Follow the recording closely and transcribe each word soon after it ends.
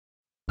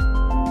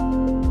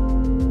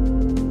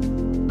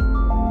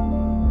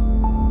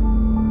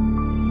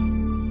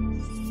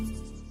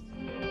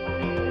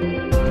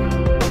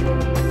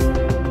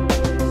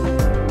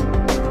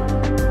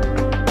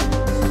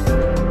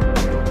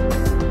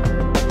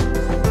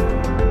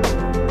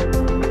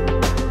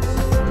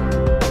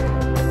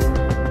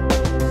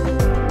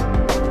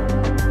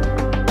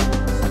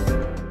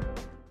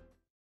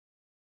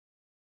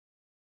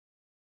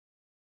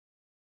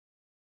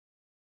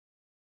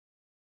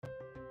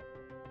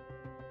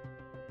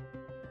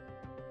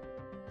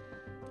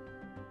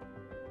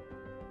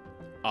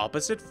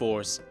Opposite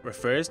force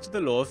refers to the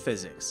law of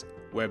physics,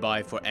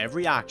 whereby for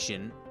every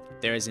action,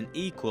 there is an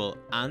equal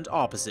and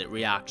opposite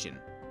reaction.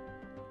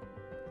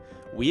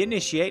 We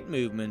initiate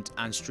movement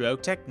and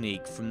stroke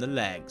technique from the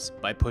legs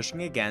by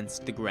pushing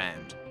against the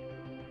ground.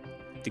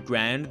 The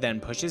ground then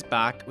pushes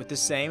back with the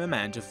same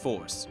amount of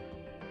force.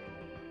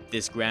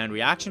 This ground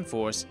reaction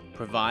force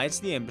provides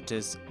the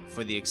impetus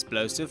for the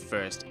explosive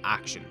first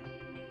action.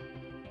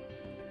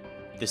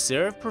 The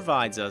serve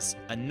provides us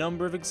a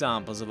number of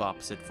examples of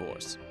opposite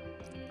force.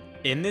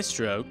 In this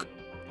stroke,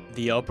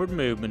 the upward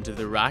movement of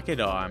the racket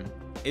arm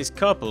is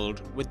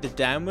coupled with the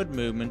downward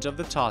movement of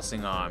the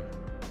tossing arm.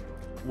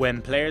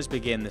 When players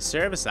begin the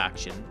service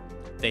action,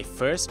 they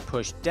first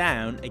push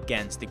down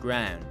against the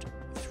ground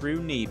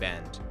through knee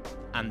bend,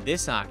 and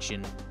this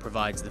action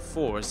provides the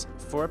force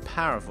for a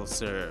powerful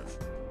serve.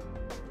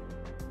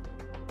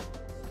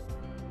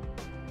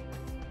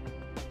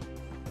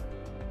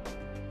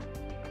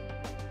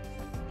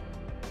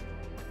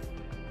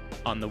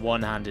 On the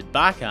one-handed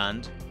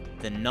backhand,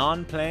 the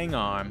non-playing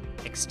arm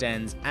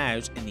extends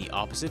out in the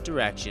opposite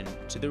direction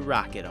to the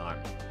racket arm.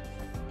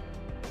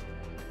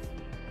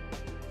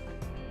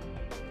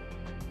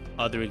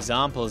 Other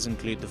examples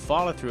include the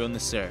follow-through on the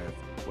serve,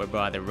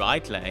 whereby the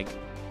right leg,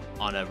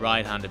 on a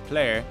right-handed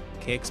player,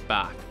 kicks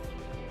back.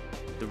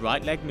 The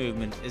right leg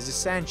movement is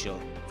essential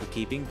for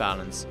keeping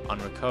balance on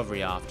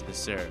recovery after the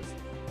serve.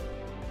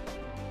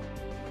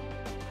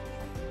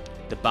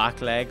 The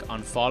back leg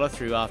on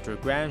follow-through after a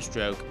ground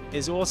stroke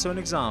is also an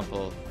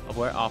example of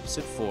where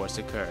opposite force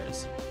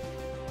occurs.